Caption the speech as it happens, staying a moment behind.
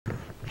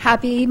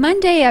Happy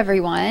Monday,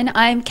 everyone.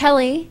 I'm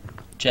Kelly.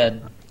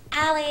 Jed.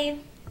 Allie.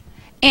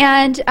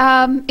 And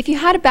if you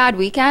had a bad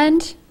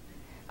weekend,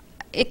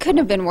 it couldn't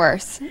have been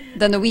worse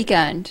than the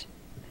weekend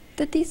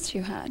that these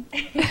two had.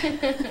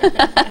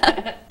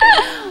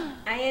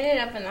 I ended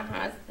up in the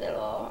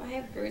hospital. I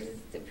have bruises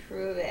to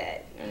prove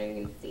it. I don't know if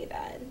you can see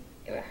that.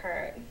 It would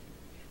hurt.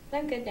 But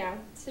I'm good now.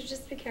 So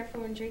just be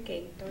careful when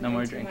drinking. Don't No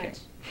more drink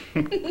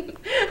drinking.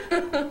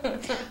 too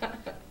much.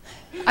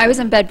 I was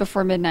in bed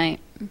before midnight.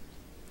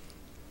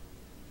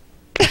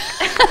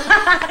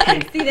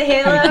 See the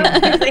halo?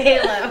 There's the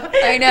halo.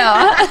 I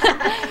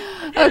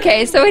know.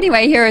 Okay, so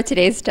anyway, here are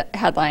today's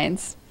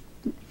headlines.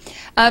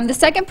 The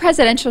second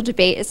presidential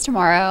debate is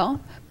tomorrow.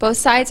 Both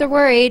sides are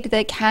worried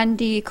that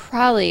Candy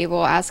Crowley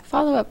will ask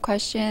follow-up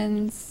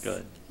questions.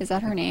 Good. Is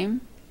that her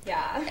name?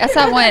 Yeah. That's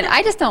not one.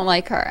 I just don't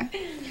like her.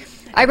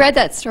 I read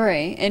that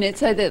story, and it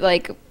said that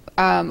like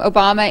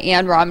Obama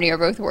and Romney are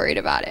both worried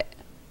about it.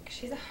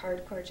 She's a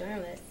hardcore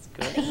journalist.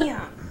 Good.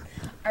 Damn.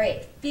 All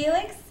right,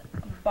 Felix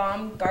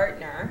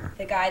Baumgartner,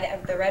 the guy,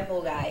 the Red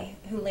Bull guy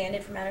who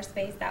landed from outer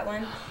space, that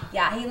one.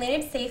 Yeah, he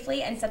landed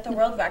safely and set the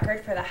world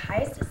record for the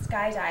highest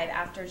skydive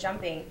after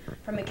jumping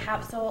from a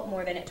capsule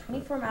more than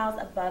 24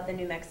 miles above the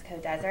New Mexico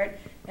desert.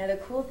 Now the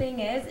cool thing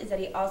is that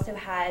he also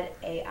had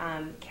a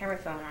camera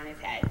phone on his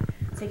head,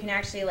 so you can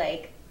actually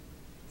like,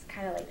 it's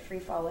kind of like free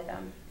fall with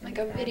him. Like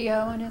a video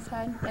on his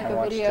head? Like I a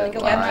watched video? it. Like a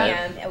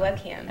Live.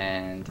 webcam.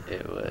 And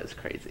it was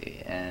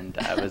crazy. And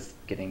I was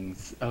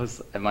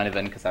it might have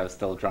been because I was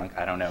still drunk,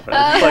 I don't know. But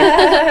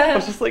I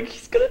was just like,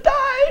 he's going to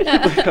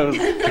die. I was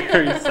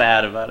very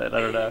sad about it. I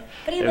don't know.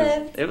 But he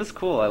lived. It was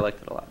cool. I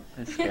liked it a lot.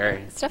 It was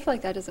scary. Stuff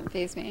like that doesn't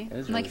faze me. It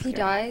was I'm like, really if he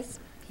scary. dies,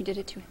 he did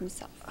it to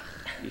himself.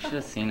 You should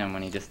have seen him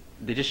when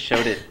they just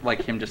showed it,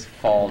 like him just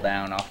fall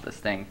down off this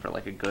thing for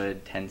like a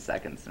good 10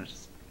 seconds. And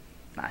just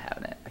not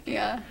having it. I can't.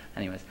 Yeah.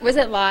 Anyways. Was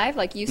it live,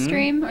 like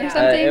Ustream or Yeah.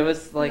 something? It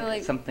was like,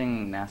 Like-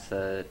 something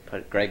NASA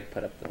Greg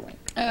put up the link.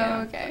 Oh,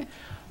 Yeah. okay.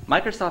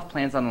 Microsoft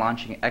plans on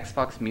launching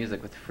Xbox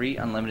Music with free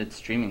unlimited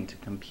streaming to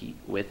compete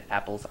with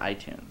Apple's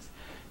iTunes.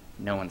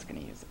 No one's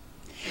going to use it.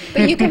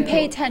 But you can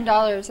pay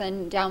 $10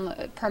 and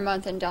download per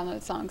month and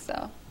download songs,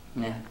 though.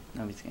 Yeah,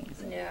 nobody's going to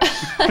use it.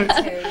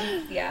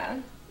 Yeah. Yeah.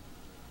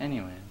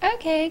 Anyway.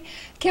 Okay.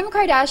 Kim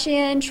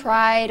Kardashian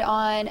tried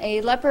on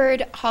a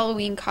leopard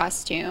Halloween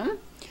costume,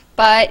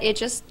 but it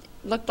just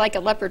looked like a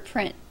leopard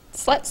print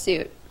slut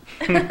suit.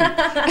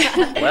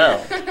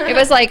 Well, It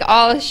was like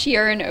all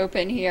sheer and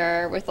open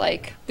here with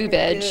like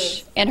boobage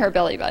boobs. and her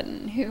belly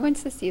button. Who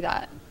wants to see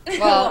that?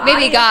 Well,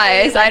 maybe I-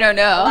 guys. I don't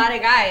A know. lot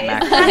of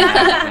guys.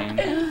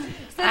 magazine.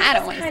 So I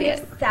don't this wanna is see kind it.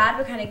 of sad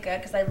but kind of good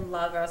because I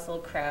love Russell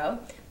Crowe.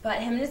 But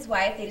him and his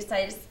wife, they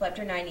decided to split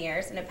after 9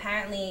 years, and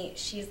apparently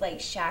she's like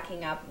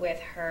shacking up with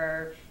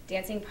her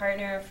dancing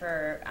partner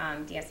for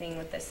Dancing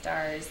with the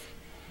Stars,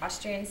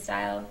 Austrian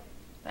style.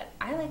 But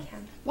I like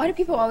him Why do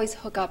people always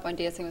hook up on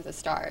Dancing with the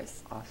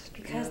Stars?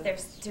 Austria. because they're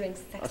doing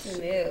sexy Aus-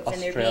 moves and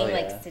they're being Australia.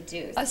 like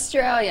seduced.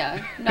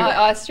 Australia, not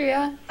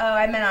Austria. Oh,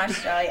 I meant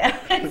Australia.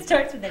 It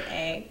starts with an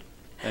A.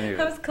 Anyway.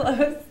 That was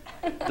close.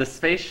 The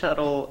Space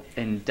Shuttle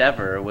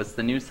Endeavour was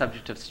the new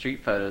subject of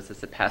street photos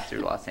as it passed through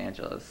Los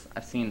Angeles.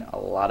 I've seen a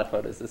lot of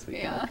photos this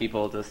weekend Yeah. of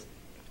people just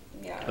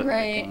Yeah.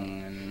 Right.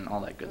 cooking and all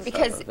that good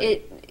Because stuff.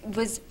 it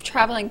was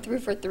traveling through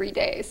for 3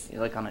 days.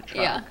 You're like on a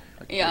truck. Yeah,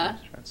 like yeah.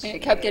 tourist truck. And it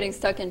kept getting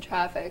stuck in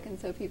traffic, and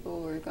so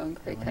people were going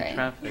cray Like cray.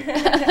 traffic.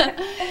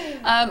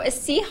 A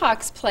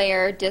Seahawks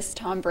player dissed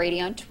Tom Brady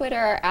on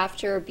Twitter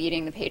after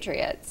beating the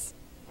Patriots.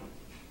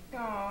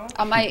 Aw.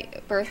 On my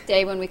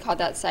birthday, when we called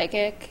that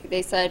psychic,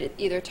 they said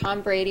either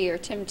Tom Brady or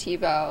Tim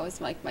Tebow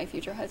is like my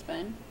future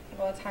husband.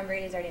 Well, Tom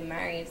Brady's already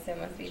married, so it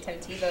must be Tim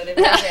Tebow the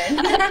virgin.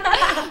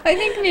 I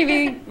think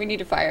maybe we need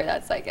to fire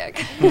that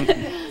psychic.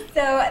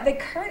 So the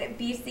current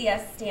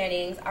BCS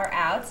standings are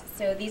out.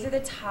 So these are the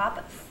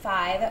top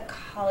 5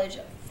 college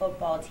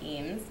football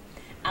teams.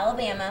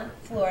 Alabama,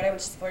 Florida,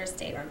 which is Florida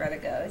State, where my brother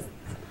goes.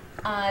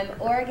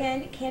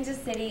 Oregon, Kansas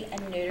City,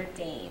 and Notre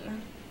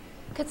Dame.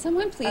 Could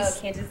someone Oh, please?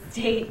 Kansas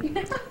State.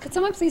 Could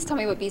someone please tell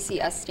me what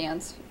BCS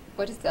stands?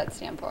 What does that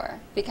stand for?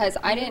 Because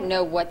I didn't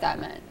know what that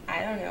meant.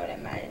 I don't know what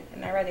it meant,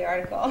 and I read the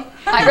article.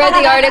 I read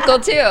the article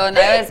too, and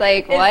I was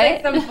like, It's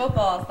like what? some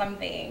football,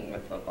 something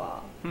with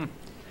football.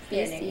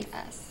 Standings.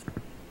 BCS.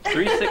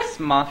 3-6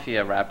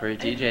 Mafia rapper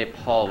DJ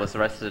Paul was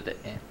arrested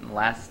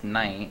last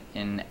night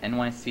in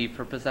NYC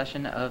for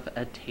possession of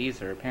a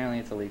taser. Apparently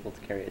it's illegal to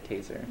carry a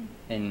taser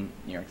in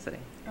New York City.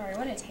 Oh, I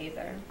want a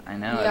taser. I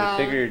know. Yeah. I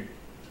figured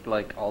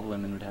like all the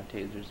women would have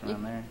tasers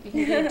around there. You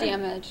can do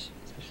damage.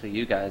 Especially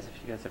you guys,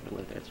 if you guys ever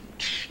lived there.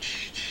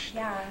 It's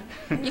Yeah.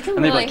 You can And they're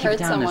really like, "Keep hurt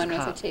down this someone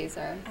with a cop."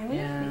 taser. I want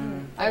Yeah.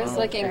 I was Well,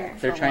 looking if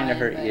they're for trying to one,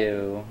 hurt but-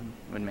 you,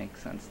 it would make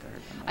sense to hurt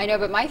them. I know,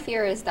 but my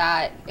fear is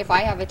that if I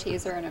have a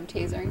taser and I'm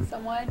tasering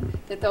someone,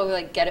 that they'll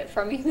like get it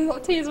from me and they'll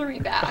taser me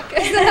back.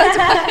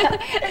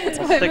 That's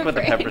why I'm Stick with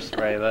the afraid. pepper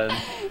spray then.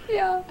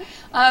 Yeah.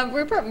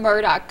 Rupert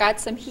Murdoch got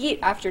some heat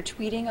after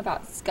tweeting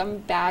about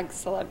scumbag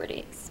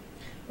celebrities.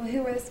 Well,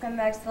 who were the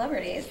scumbag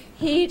celebrities?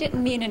 He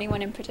didn't mean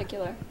anyone in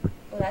particular.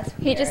 Well, that's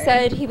weird. He just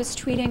said he was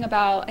tweeting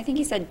about, I think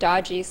he said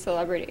dodgy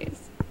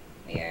celebrities.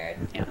 Weird.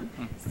 Yeah.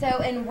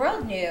 So in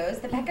world news,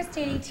 the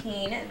Pakistani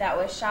teen that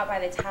was shot by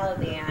the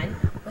Taliban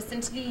was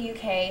sent to the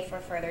UK for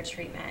further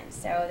treatment.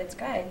 So that's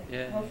good.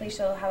 Yeah. Hopefully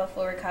she'll have a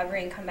full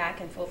recovery and come back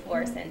in full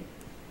force and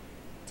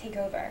take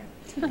over.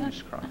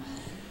 Fingers crossed.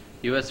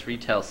 U.S.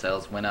 retail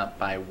sales went up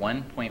by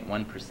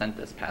 1.1%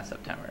 this past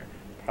September,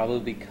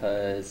 probably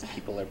because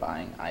people are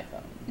buying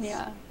iPhones.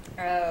 Yeah.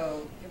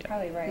 Oh, you're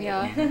probably right.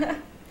 Yeah.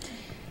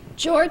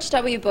 George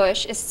W.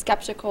 Bush is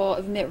skeptical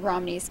of Mitt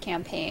Romney's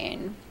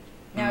campaign.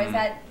 Now,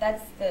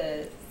 that's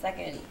the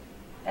second,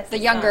 that's The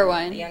younger son,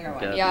 one. The younger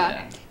one. Yeah.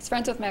 Yeah. He's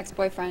friends with my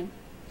ex-boyfriend.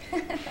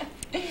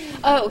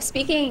 Oh,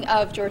 speaking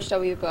of George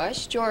W.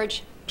 Bush,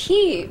 George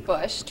P.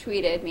 Bush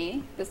tweeted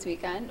me this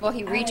weekend. Well,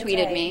 he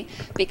retweeted right. me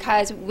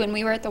because when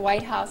we were at the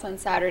White House on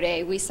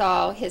Saturday, we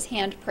saw his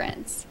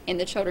handprints in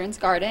the children's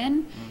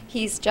garden.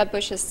 He's Jeb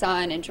Bush's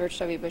son and George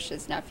W.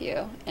 Bush's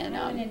nephew. And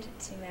I wanted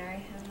to marry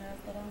him when I was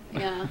little.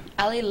 yeah,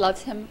 Allie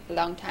loves him a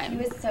long time. He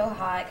was so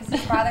hot because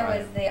his father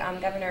was the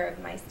governor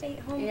of my state,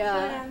 home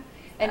Yeah. Florida.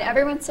 And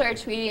everyone started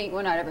tweeting,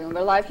 well, not everyone,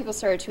 but a lot of people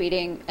started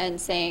tweeting and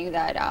saying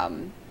that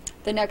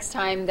the next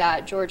time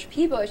that George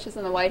P. Bush is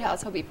in the White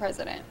House, he'll be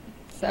president.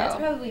 So That's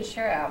probably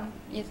true.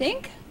 you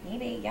think?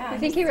 Maybe, yeah. You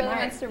think he's he really smart.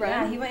 wants to run?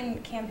 Yeah, he went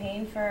and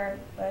campaigned for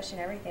Bush and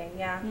everything.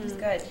 Yeah, he's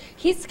good.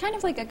 He's kind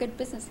of like a good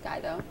business guy,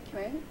 though,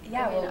 right?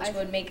 Yeah, I mean, which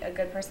would make a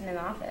good person in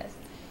the office.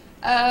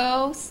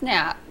 Oh,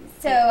 snap.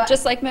 So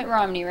Just like Mitt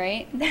Romney,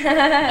 right?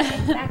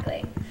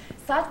 exactly.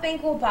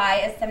 SoftBank will buy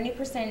a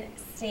 70%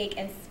 stake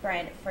in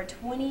Sprint for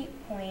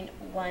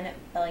 $20.1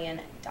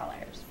 billion.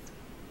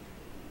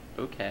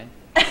 Okay.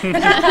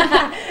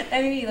 That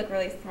made you look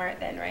really smart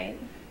then, right?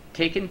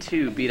 Taken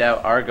 2 beat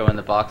out Argo in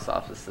the box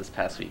office this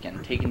past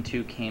weekend. Taken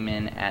 2 came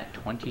in at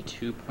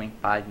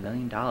 $22.5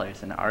 million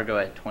and Argo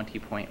at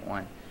 $20.1.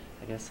 I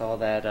guess all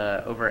that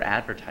over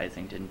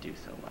advertising didn't do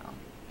so well.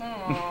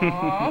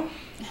 Aww.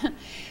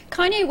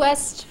 Kanye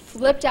West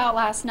flipped out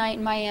last night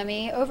in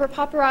Miami over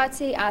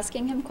paparazzi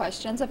asking him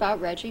questions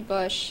about Reggie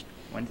Bush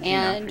When did he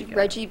not freak and out?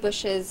 Reggie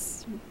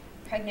Bush's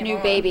Pregnant new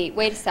mom. baby.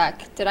 Wait a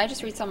sec. Did I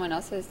just read someone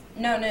else's?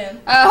 No.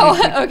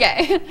 Oh,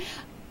 okay.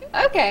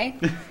 Okay.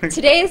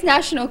 Today is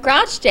National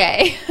Grouch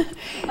Day.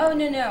 Oh,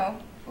 no.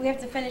 We have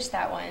to finish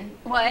that one.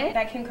 What?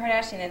 That Kim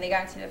Kardashian and they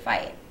got into a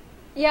fight.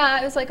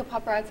 Yeah, it was like a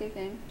paparazzi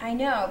thing. I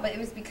know, but it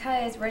was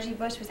because Reggie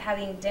Bush was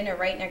having dinner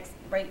right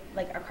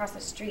across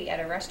the street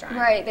at a restaurant.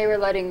 Right, they were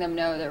letting them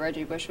know that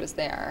Reggie Bush was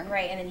there.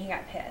 Right, and then he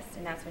got pissed,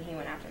 and that's when he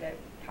went after the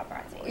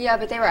paparazzi. Yeah,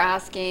 but they were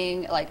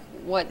asking like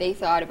what they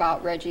thought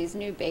about Reggie's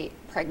new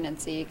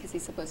pregnancy because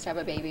he's supposed to have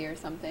a baby or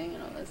something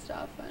and all this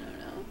stuff. I don't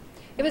know.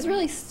 It was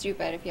really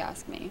stupid if you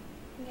ask me.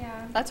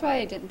 Yeah. That's why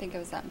I didn't think it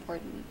was that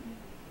important.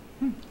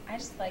 I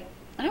just like...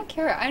 I don't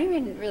care. I don't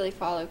even really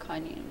follow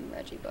Kanye and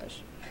Reggie Bush.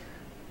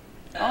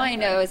 All I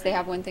know is they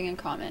have one thing in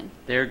common.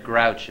 They're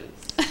grouches.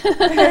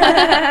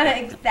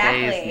 Exactly.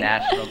 Today is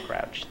National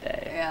Grouch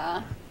Day.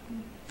 Yeah.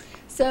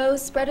 So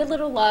spread a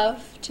little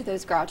love to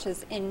those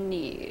grouches in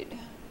need.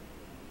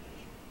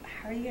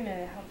 How are you going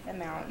to help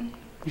them out?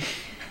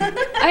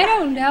 I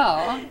don't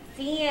know.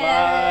 See you.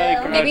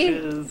 Bye, Maybe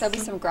Grouches. there'll be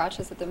some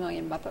grouches at the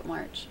Million Muppet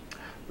March.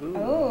 Ooh.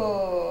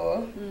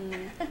 Ooh.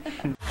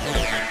 Mm.